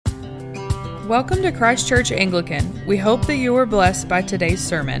Welcome to Christ Church Anglican. We hope that you were blessed by today's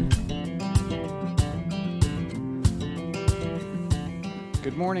sermon.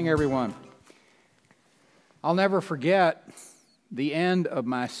 Good morning, everyone. I'll never forget the end of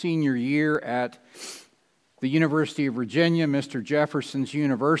my senior year at the University of Virginia, Mr. Jefferson's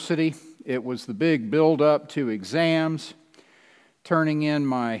University. It was the big build-up to exams, turning in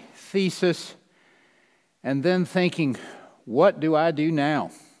my thesis, and then thinking, what do I do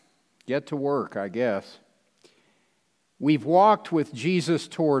now? Get to work, I guess. We've walked with Jesus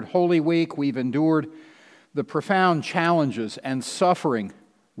toward Holy Week. We've endured the profound challenges and suffering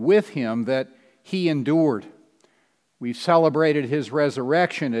with Him that He endured. We've celebrated His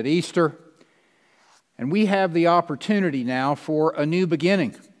resurrection at Easter, and we have the opportunity now for a new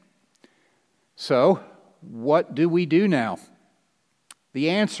beginning. So, what do we do now?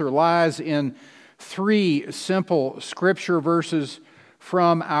 The answer lies in three simple scripture verses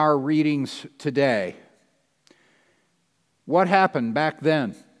from our readings today. What happened back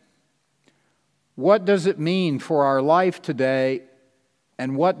then? What does it mean for our life today?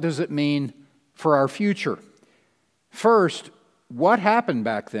 And what does it mean for our future? First, what happened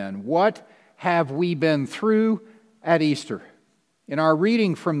back then? What have we been through at Easter? In our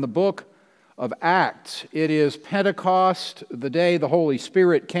reading from the book of Acts, it is Pentecost, the day the Holy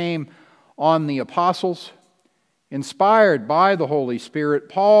Spirit came on the apostles. Inspired by the Holy Spirit,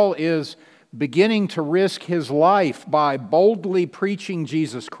 Paul is beginning to risk his life by boldly preaching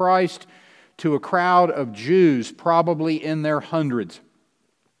Jesus Christ to a crowd of Jews, probably in their hundreds.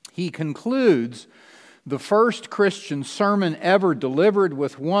 He concludes the first Christian sermon ever delivered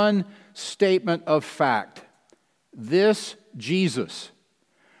with one statement of fact. This Jesus,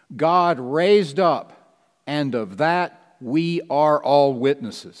 God raised up, and of that we are all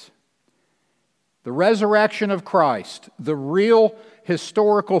witnesses. The resurrection of Christ, the real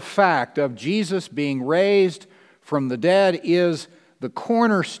historical fact of Jesus being raised from the dead, is the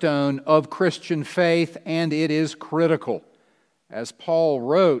cornerstone of Christian faith, and it is critical. As Paul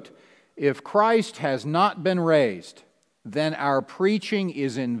wrote, if Christ has not been raised, then our preaching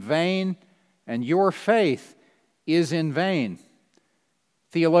is in vain, and your faith is in vain.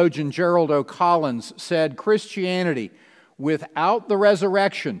 Theologian Gerald O'Collins said, Christianity without the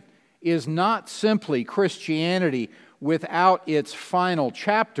resurrection is not simply Christianity without its final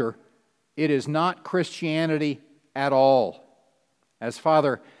chapter. It is not Christianity at all. As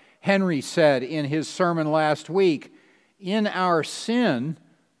Father Henry said in his sermon last week, in our sin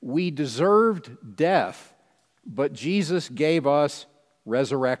we deserved death, but Jesus gave us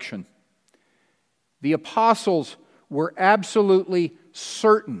resurrection. The apostles were absolutely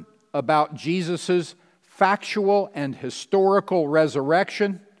certain about Jesus' factual and historical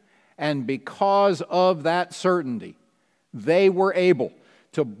resurrection, and because of that certainty, they were able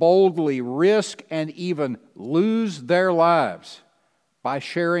to boldly risk and even lose their lives by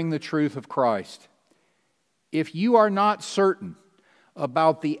sharing the truth of Christ. If you are not certain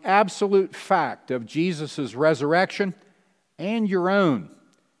about the absolute fact of Jesus' resurrection and your own,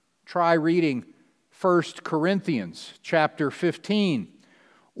 try reading 1 Corinthians chapter 15,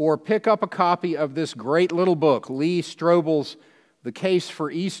 or pick up a copy of this great little book, Lee Strobel's The Case for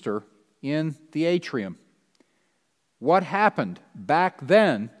Easter, in the atrium. What happened back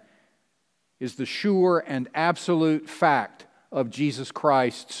then is the sure and absolute fact of Jesus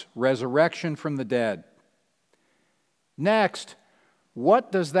Christ's resurrection from the dead. Next,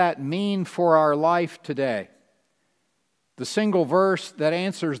 what does that mean for our life today? The single verse that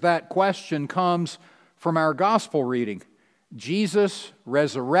answers that question comes from our gospel reading. Jesus,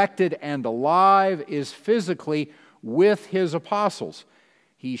 resurrected and alive, is physically with His apostles.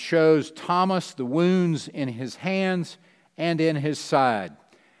 He shows Thomas the wounds in his hands and in his side,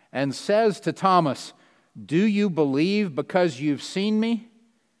 and says to Thomas, do you believe because you've seen me?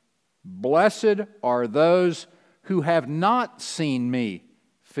 Blessed are those who have not seen me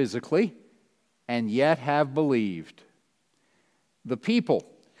physically, and yet have believed. The people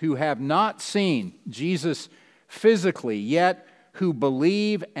who have not seen Jesus physically, yet who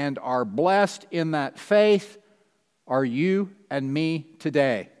believe and are blessed in that faith, are you and me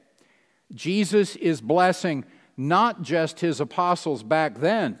today. Jesus is blessing not just His apostles back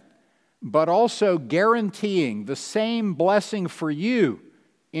then, but also guaranteeing the same blessing for you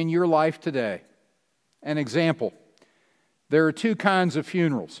in your life today. An example, there are two kinds of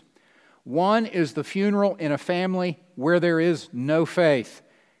funerals. One is the funeral in a family where there is no faith.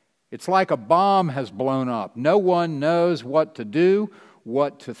 It's like a bomb has blown up. No one knows what to do,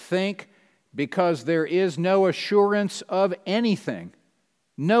 what to think, because there is no assurance of anything,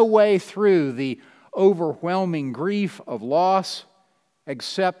 no way through the overwhelming grief of loss,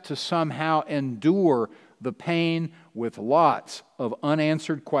 except to somehow endure the pain with lots of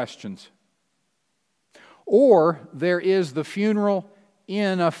unanswered questions. Or there is the funeral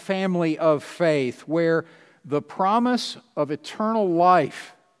in a family of faith where the promise of eternal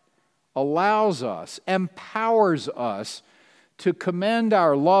life allows us, empowers us to commend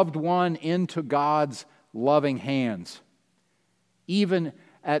our loved one into God's loving hands. Even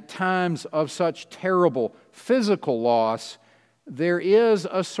at times of such terrible physical loss, there is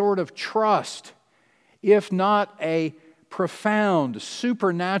a sort of trust, if not a profound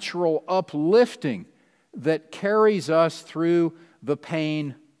supernatural uplifting that carries us through the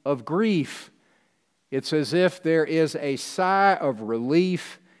pain of grief. It's as if there is a sigh of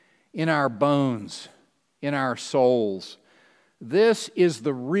relief in our bones, in our souls. This is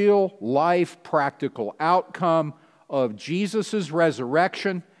the real life practical outcome of Jesus'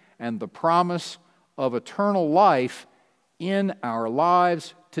 resurrection and the promise of eternal life in our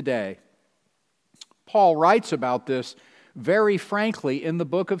lives today. Paul writes about this very frankly in the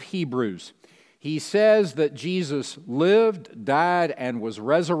book of Hebrews. He says that Jesus lived, died, and was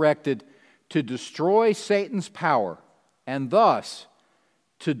resurrected to destroy Satan's power, and thus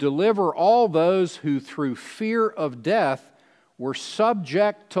to deliver all those who through fear of death were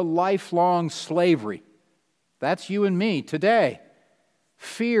subject to lifelong slavery. That's you and me today.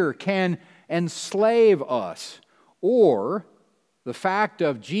 Fear can enslave us, or the fact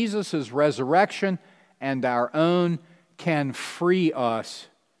of Jesus' resurrection and our own can free us.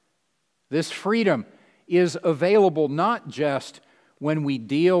 This freedom is available not just when we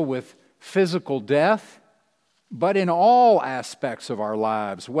deal with physical death, but in all aspects of our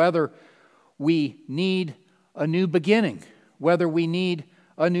lives, whether we need a new beginning, whether we need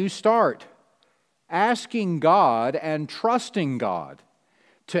a new start. Asking God and trusting God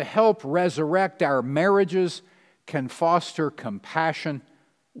to help resurrect our marriages can foster compassion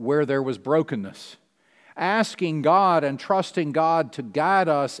where there was brokenness. Asking God and trusting God to guide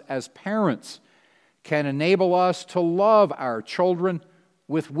us as parents can enable us to love our children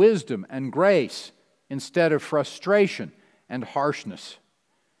with wisdom and grace instead of frustration and harshness.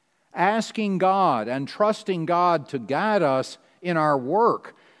 Asking God and trusting God to guide us in our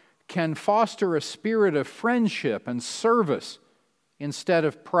work can foster a spirit of friendship and service instead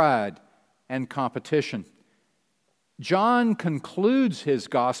of pride and competition. John concludes his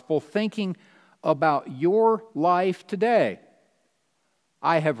gospel thinking about your life today.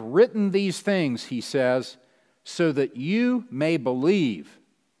 I have written these things, he says, so that you may believe,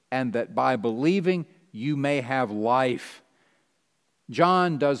 and that by believing you may have life.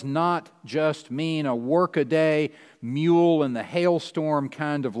 John does not just mean a work-a-day, mule in the hailstorm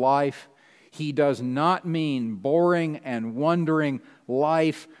kind of life. He does not mean boring and wandering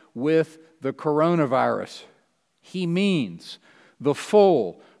life with the coronavirus. He means the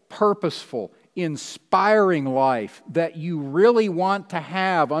full, purposeful, inspiring life that you really want to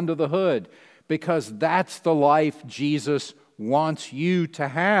have under the hood, because that's the life Jesus wants you to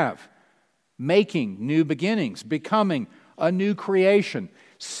have. Making new beginnings, becoming a new creation,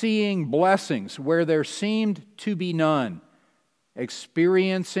 seeing blessings where there seemed to be none,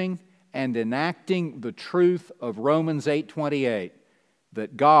 experiencing and enacting the truth of Romans 8:28,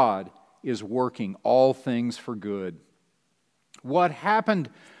 that God is working all things for good. What happened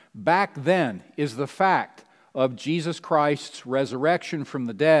back then is the fact of Jesus Christ's resurrection from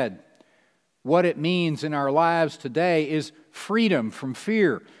the dead. What it means in our lives today is freedom from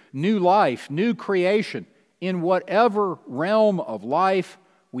fear, new life, new creation, in whatever realm of life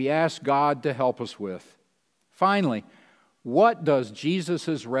we ask God to help us with. Finally, what does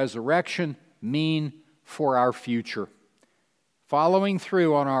Jesus' resurrection mean for our future? Following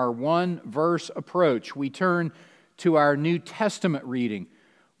through on our one-verse approach, we turn to our New Testament reading,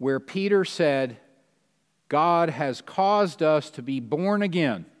 where Peter said, God has caused us to be born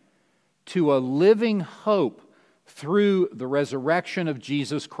again to a living hope through the resurrection of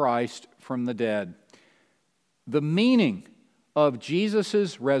Jesus Christ from the dead. The meaning of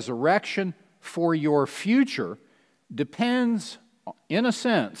Jesus' resurrection for your future depends, in a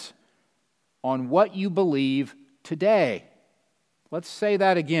sense, on what you believe today. Let's say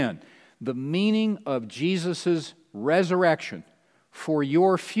that again. The meaning of Jesus' resurrection for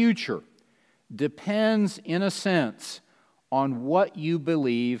your future depends, in a sense, on what you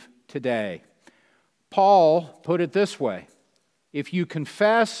believe today. Paul put it this way: if you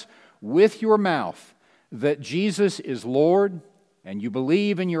confess with your mouth that Jesus is Lord, and you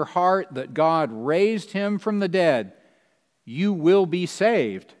believe in your heart that God raised him from the dead, you will be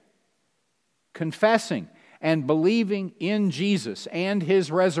saved. Confessing and believing in Jesus and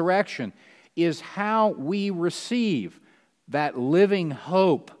his resurrection is how we receive that living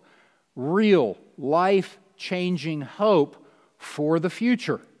hope, real, life-changing hope for the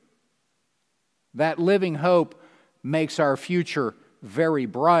future. That living hope makes our future very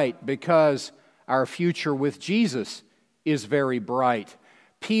bright because our future with Jesus is very bright.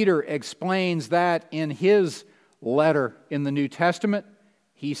 Peter explains that in his letter in the New Testament.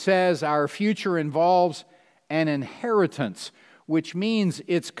 He says our future involves an inheritance, which means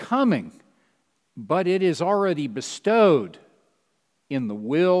it's coming, but it is already bestowed in the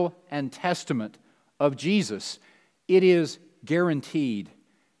will and testament of Jesus. It is guaranteed.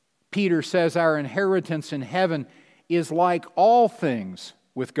 Peter says our inheritance in heaven is like all things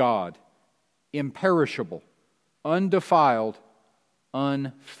with God, imperishable, undefiled,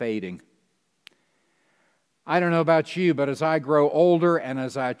 unfading. I don't know about you, but as I grow older and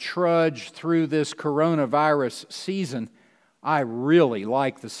as I trudge through this coronavirus season, I really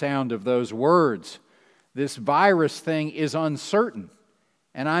like the sound of those words. This virus thing is uncertain,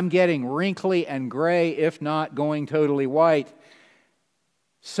 and I'm getting wrinkly and gray, if not going totally white.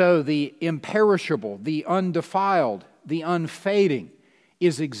 So the imperishable, the undefiled, the unfading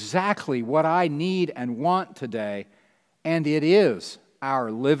is exactly what I need and want today, and it is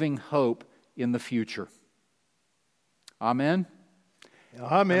our living hope in the future. Amen?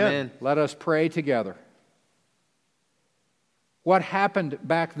 Amen. Let us pray together. What happened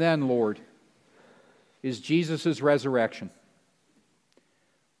back then, Lord, is Jesus' resurrection.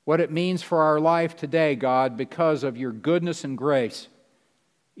 What it means for our life today, God, because of your goodness and grace,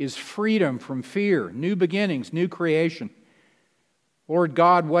 is freedom from fear, new beginnings, new creation. Lord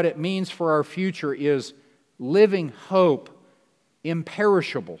God, what it means for our future is living hope,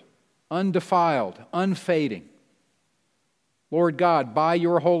 imperishable, undefiled, unfading. Lord God, by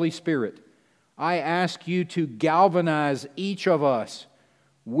your Holy Spirit, I ask you to galvanize each of us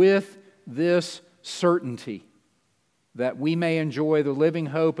with this certainty that we may enjoy the living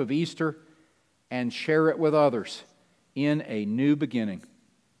hope of Easter and share it with others in a new beginning.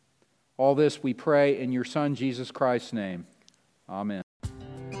 All this we pray in your Son, Jesus Christ's name. Amen.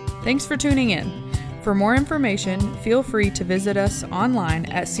 Thanks for tuning in. For more information, feel free to visit us online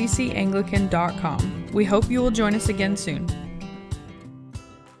at ccanglican.com. We hope you will join us again soon.